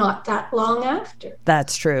come not that long after.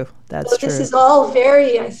 That's true. So this is all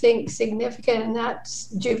very, I think, significant, and that's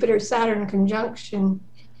Jupiter-Saturn conjunction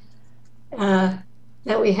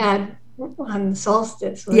that we had on the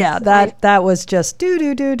solstice. That was just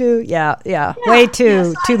do. Yeah. Way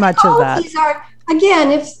too much of that. These are,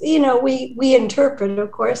 again, if we interpret,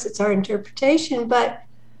 of course, it's our interpretation, but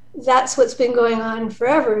that's what's been going on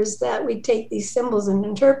forever, is that we take these symbols and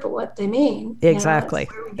interpret what they mean. Exactly.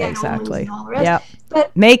 Yeah.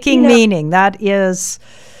 But making meaning, that is,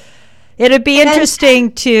 it'd be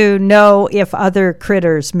interesting to know if other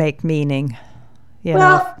critters make meaning.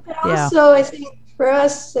 But also I think for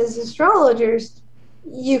us as astrologers,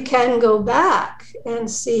 you can go back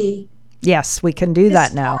and see. Yes, we can do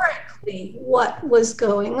that now. What was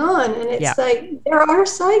going on, and it's like there are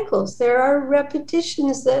cycles, there are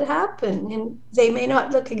repetitions that happen, and they may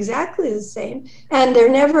not look exactly the same, and they're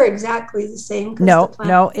never exactly the same.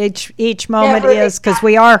 No, each moment is, because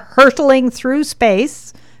we are hurtling through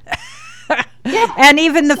space. And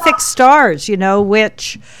even the fixed stars,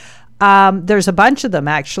 which There's a bunch of them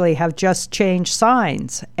actually have just changed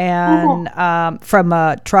signs, and from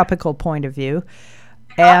a tropical point of view.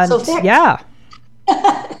 And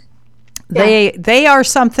they are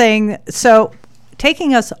something. So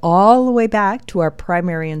taking us all the way back to our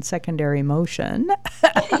primary and secondary motion,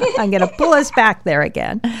 I'm going to pull us back there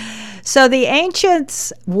again. So the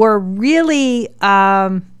ancients were really,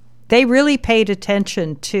 they really paid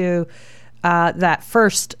attention to that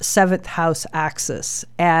first seventh house axis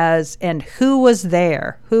and who was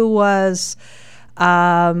there, who was,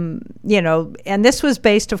 and this was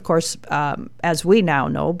based, of course, as we now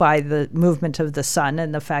know, by the movement of the sun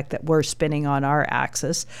and the fact that we're spinning on our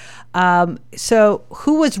axis. So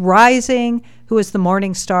who was rising, who was the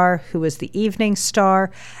morning star, who was the evening star,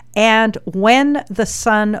 and when the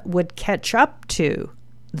sun would catch up to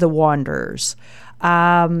the wanderers.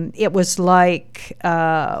 It was like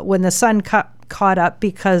when the sun caught up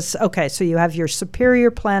because, so you have your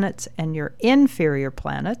superior planets and your inferior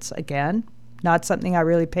planets, again, not something I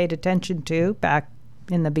really paid attention to back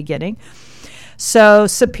in the beginning. So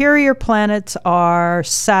superior planets are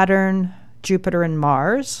Saturn, Jupiter, and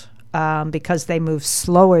Mars because they move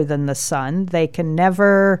slower than the sun. They can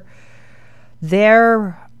never,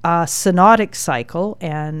 their synodic cycle,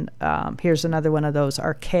 and here's another one of those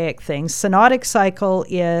archaic things. Synodic cycle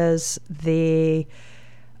is the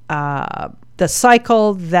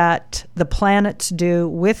cycle that the planets do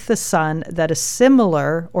with the sun that is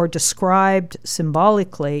similar or described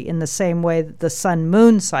symbolically in the same way that the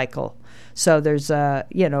sun-moon cycle. So there's a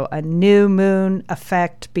new moon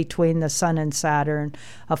effect between the sun and Saturn,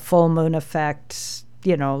 a full moon effect,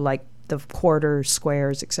 like the quarters,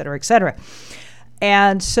 squares, et cetera, et cetera.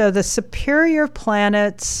 And so the superior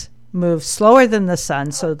planets move slower than the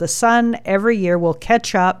sun. So the sun every year will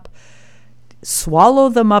catch up, swallow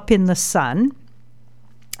them up in the sun.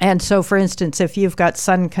 And so, for instance, if you've got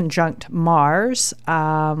sun conjunct Mars,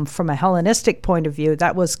 from a Hellenistic point of view,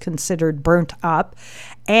 that was considered burnt up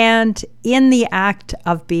and in the act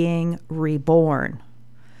of being reborn.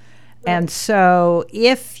 Right. And so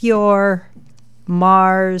if your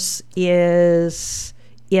Mars is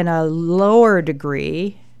in a lower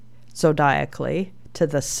degree zodiacally to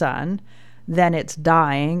the sun, then it's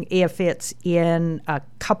dying. If it's in a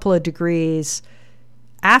couple of degrees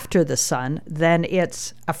after the sun, then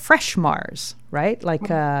it's a fresh Mars, right? Like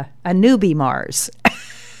a newbie Mars.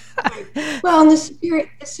 Well, and the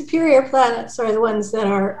superior planets are the ones that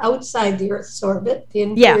are outside the Earth's orbit. The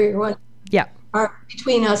inferior ones are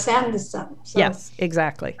between us and the sun. So yes,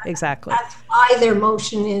 exactly. That's why their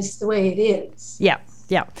motion is the way it is. Yeah.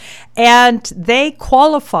 And they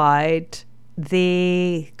qualified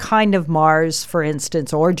the kind of Mars, for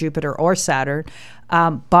instance, or Jupiter or Saturn,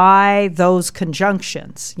 by those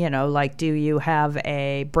conjunctions. Like, do you have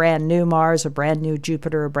a brand new Mars, a brand new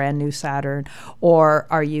Jupiter, a brand new Saturn, or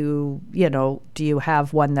are you, do you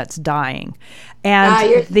have one that's dying?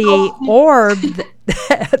 And the orb,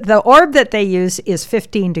 the orb that they use is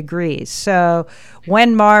 15 degrees. So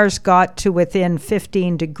when Mars got to within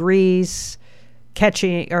 15 degrees, how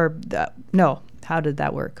did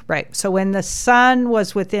that work? Right. So when the sun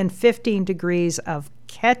was within 15 degrees of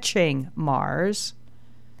catching Mars,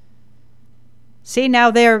 see,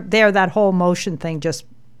 now there, that whole motion thing just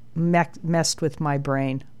messed with my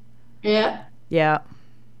brain. Yeah. Yeah,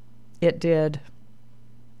 it did.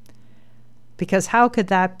 Because how could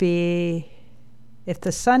that be? If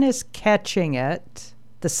the sun is catching it,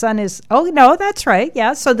 the sun is, that's right.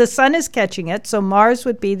 Yeah. So the sun is catching it. So Mars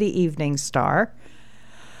would be the evening star.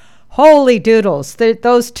 Holy doodles,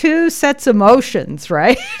 those two sets of motions,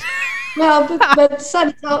 right? Well, but the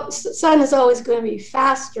sun is always going to be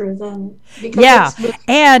faster than, because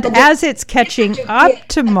as it's catching up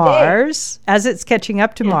to Mars,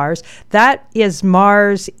 Mars, that is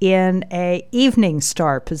Mars in a evening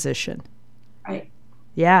star position. Right.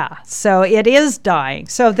 Yeah, so it is dying.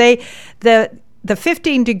 So the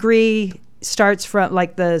 15 degree starts from,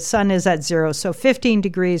 like, the sun is at 0, so 15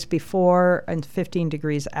 degrees before and 15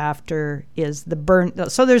 degrees after is the burn.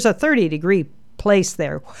 So there's a 30 degree place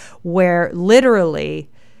there where literally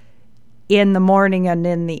in the morning and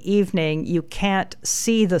in the evening you can't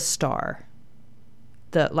see the star.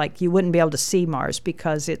 You wouldn't be able to see Mars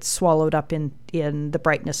because it's swallowed up in the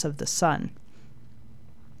brightness of the sun.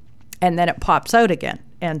 And then it pops out again.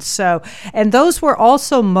 And those were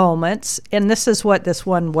also moments, and this is what this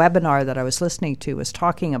one webinar that I was listening to was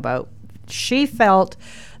talking about. She felt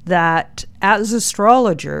that as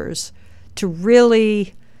astrologers, to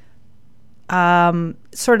really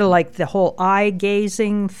sort of like the whole eye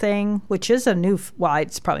gazing thing, which is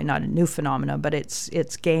it's probably not a new phenomenon, but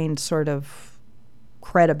it's gained sort of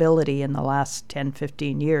credibility in the last 10,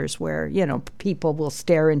 15 years where, people will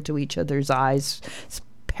stare into each other's eyes.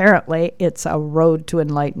 Apparently, it's a road to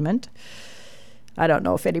enlightenment. I don't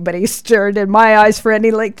know if anybody stared in my eyes for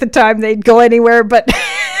any length of time. They'd go anywhere but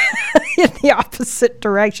in the opposite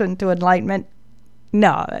direction to enlightenment.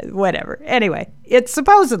 No, whatever. Anyway, it's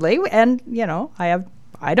supposedly, and,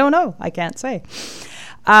 I don't know. I can't say.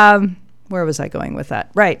 Where was I going with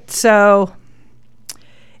that? Right. So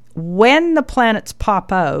when the planets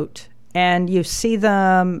pop out and you see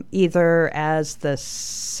them either as the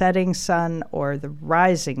setting sun or the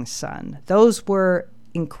rising sun, those were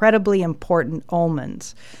incredibly important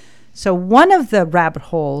omens. So one of the rabbit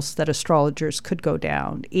holes that astrologers could go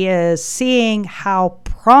down is seeing how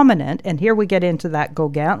prominent, and here we get into that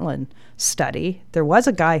Gauguin study. There was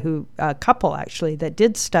a couple actually, that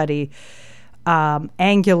did study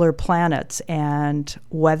angular planets and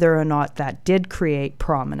whether or not that did create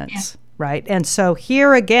prominence, right? And so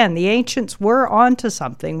here again, the ancients were onto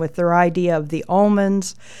something with their idea of the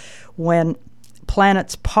omens when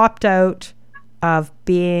planets popped out of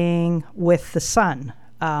being with the sun,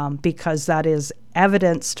 because that is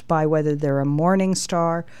evidenced by whether they're a morning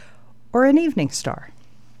star or an evening star.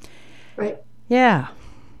 Right. Yeah.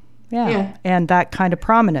 And that kind of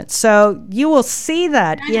prominence. So you will see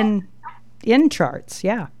that in charts.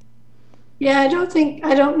 Yeah. Yeah, I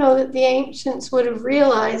don't know that the ancients would have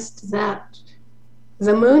realized that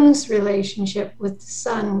the moon's relationship with the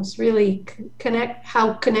sun was really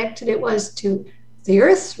how connected it was to the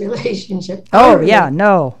Earth's relationship.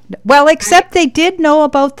 No. Well, except they did know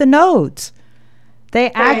about the nodes.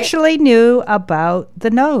 They actually knew about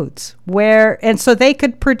the nodes and so they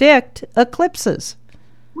could predict eclipses.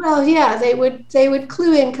 Well, yeah, they would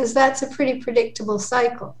clue in because that's a pretty predictable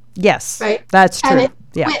cycle. Yes, right. That's true.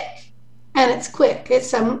 And it's quick.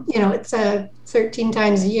 It's it's 13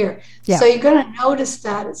 times a year. Yeah. So you're going to notice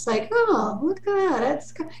that. It's like, oh, look at that.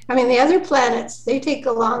 The other planets, they take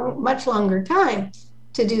much longer time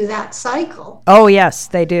to do that cycle. Oh, yes,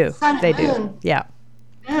 they do. Sun and moon. Do. Yeah.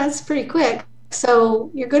 Yeah, it's pretty quick. So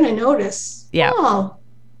you're going to notice. Yeah. Oh,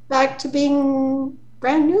 back to being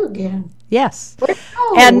brand new again. Yes.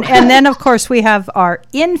 And then, of course, we have our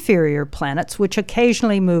inferior planets, which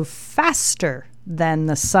occasionally move faster than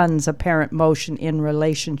the sun's apparent motion in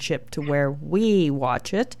relationship to where we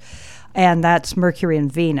watch it. And that's Mercury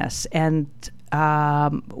and Venus. And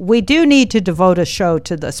we do need to devote a show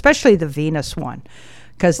to especially the Venus one,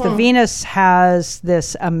 because the Venus has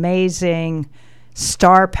this amazing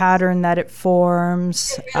star pattern that it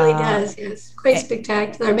forms. It really does, yes. Quite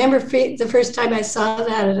spectacular. I remember the first time I saw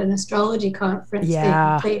that at an astrology conference.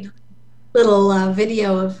 Yeah. They played a little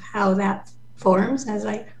video of how that forms. I was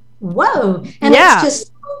like, whoa. And it's just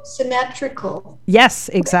so symmetrical. Yes,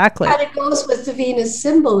 exactly. And it goes with the Venus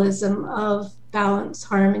symbolism of balance,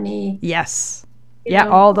 harmony. Yes.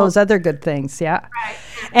 All those other good things, yeah. Right.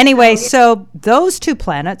 Anyway, so those two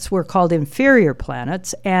planets were called inferior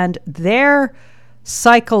planets, and their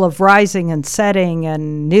cycle of rising and setting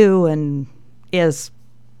and new and is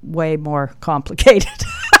way more complicated,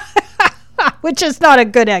 which is not a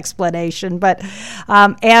good explanation. But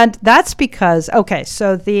and that's because,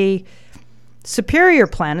 so the superior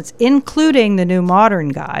planets, including the new modern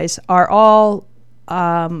guys, are all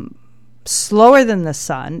slower than the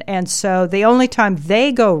sun, and so the only time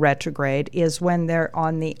they go retrograde is when they're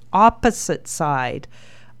on the opposite side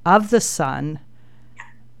of the sun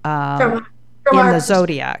from in the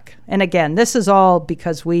zodiac. And again, this is all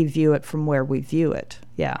because we view it from where we view it.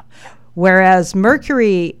 Yeah. Whereas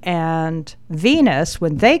Mercury and Venus,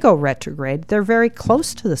 when they go retrograde, they're very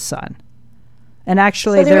close to the sun. And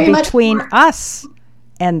actually, they're between us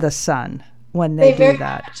and the sun when they do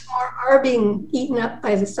that. Much more are being eaten up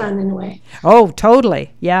by the sun in a way. Oh,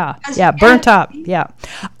 totally. Yeah. Yeah, burnt up. Yeah.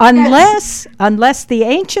 Unless the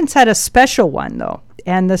ancients had a special one, though.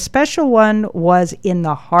 And the special one was in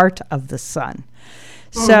the heart of the sun.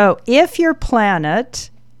 So if your planet,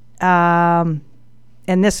 and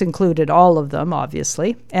this included all of them,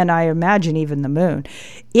 obviously, and I imagine even the moon,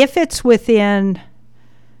 if it's within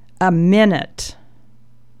a minute?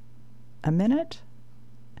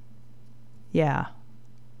 Yeah.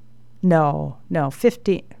 No,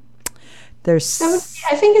 15. There's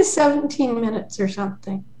I think it's 17 minutes or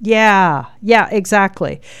something. Yeah,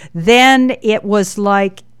 exactly. Then it was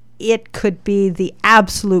like it could be the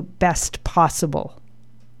absolute best possible.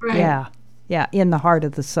 Right. Yeah, in the heart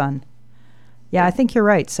of the sun. Yeah, I think you're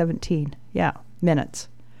right, 17. Yeah, minutes.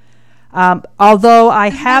 Although I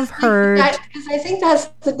have heard... Because I think that's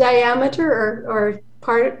the diameter or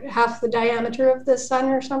half the diameter of the sun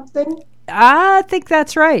or something. I think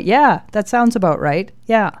that's right. Yeah, that sounds about right.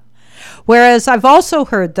 Yeah. Whereas I've also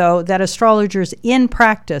heard, though, that astrologers in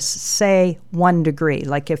practice say 1 degree.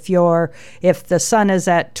 Like if the sun is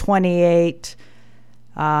at 28,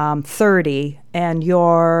 30, and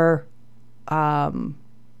you're,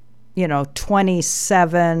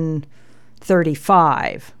 27,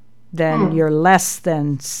 35, then you're less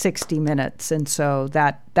than 60 minutes. And so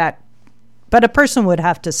but a person would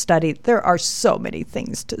have to study. There are so many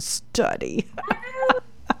things to study.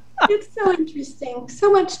 It's so interesting.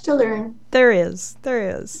 So much to learn. There is.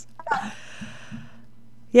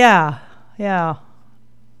 Yeah.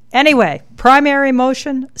 Anyway, primary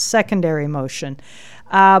motion, secondary motion.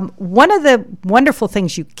 One of the wonderful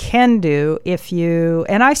things you can do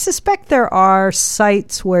and I suspect there are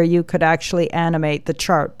sites where you could actually animate the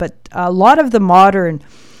chart, but a lot of the modern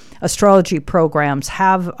astrology programs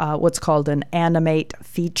have what's called an animate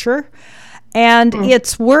feature. And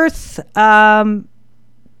it's worth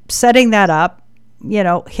setting that up,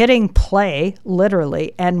 hitting play,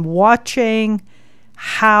 literally, and watching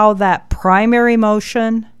how that primary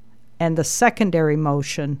motion and the secondary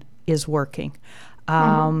motion is working.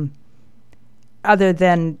 Other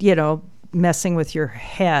than, messing with your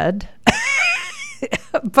head.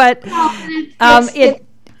 But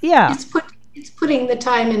it's putting the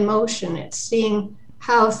time in motion. It's seeing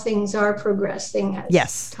how things are progressing.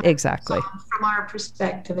 Yes, exactly. From our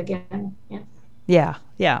perspective again. Yeah.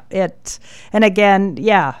 It's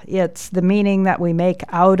the meaning that we make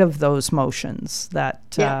out of those motions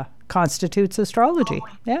that constitutes astrology.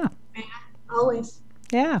 Always.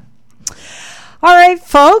 Yeah. All right,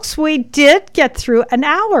 folks, we did get through an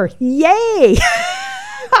hour. Yay!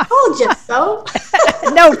 Told you so.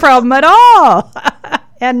 No problem at all.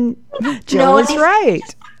 And Jill is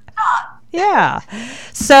right. Yeah.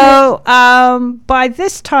 So by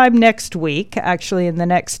this time next week, actually in the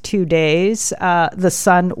next 2 days, the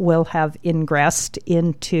sun will have ingressed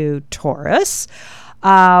into Taurus.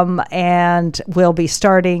 And we'll be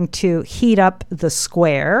starting to heat up the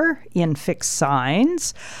square in fixed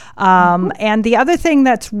signs. And the other thing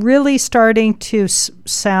that's really starting to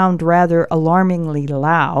sound rather alarmingly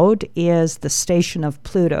loud is the station of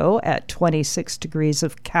Pluto at 26 degrees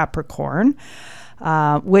of Capricorn,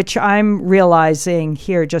 which I'm realizing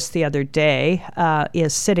here just the other day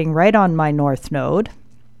is sitting right on my north node.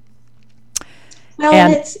 Well,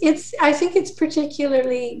 and I think it's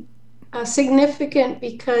particularly significant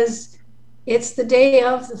because it's the day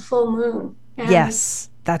of the full moon. And yes,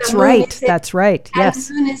 that's right. That's right. Yes.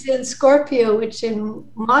 The moon is in Scorpio, which in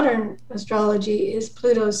modern astrology is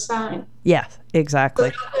Pluto's sign. Yeah,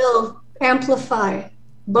 exactly. Pluto will amplify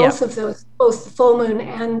both of those, both the full moon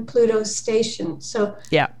and Pluto's station. So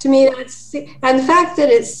to me, and the fact that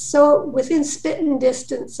it's so within spitting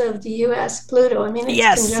distance of the U.S. Pluto. I mean,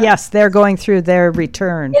 yes, they're going through their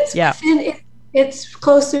return. It's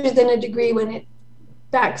closer than a degree when it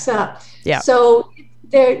backs up. Yeah. So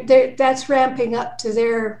that's ramping up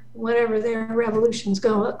to whatever their revolution's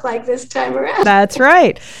going to look like this time around. That's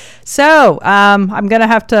right. So I'm going to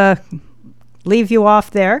have to leave you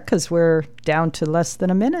off there because we're down to less than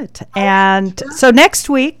a minute. And so next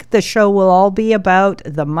week, the show will all be about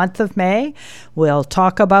the month of May. We'll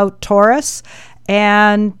talk about Taurus.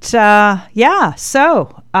 And so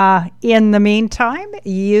in the meantime,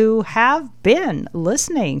 you have been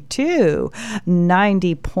listening to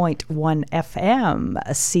 90.1 FM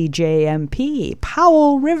CJMP,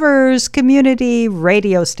 Powell Rivers Community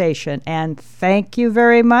Radio Station. And thank you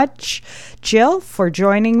very much, Jill, for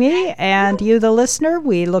joining me. And you, the listener,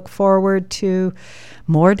 we look forward to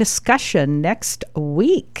more discussion next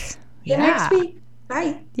week. Next week.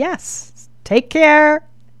 Bye. Yes. Take care,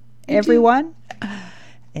 everyone.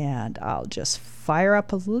 And I'll just fire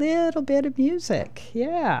up a little bit of music.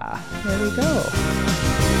 Yeah, there we go.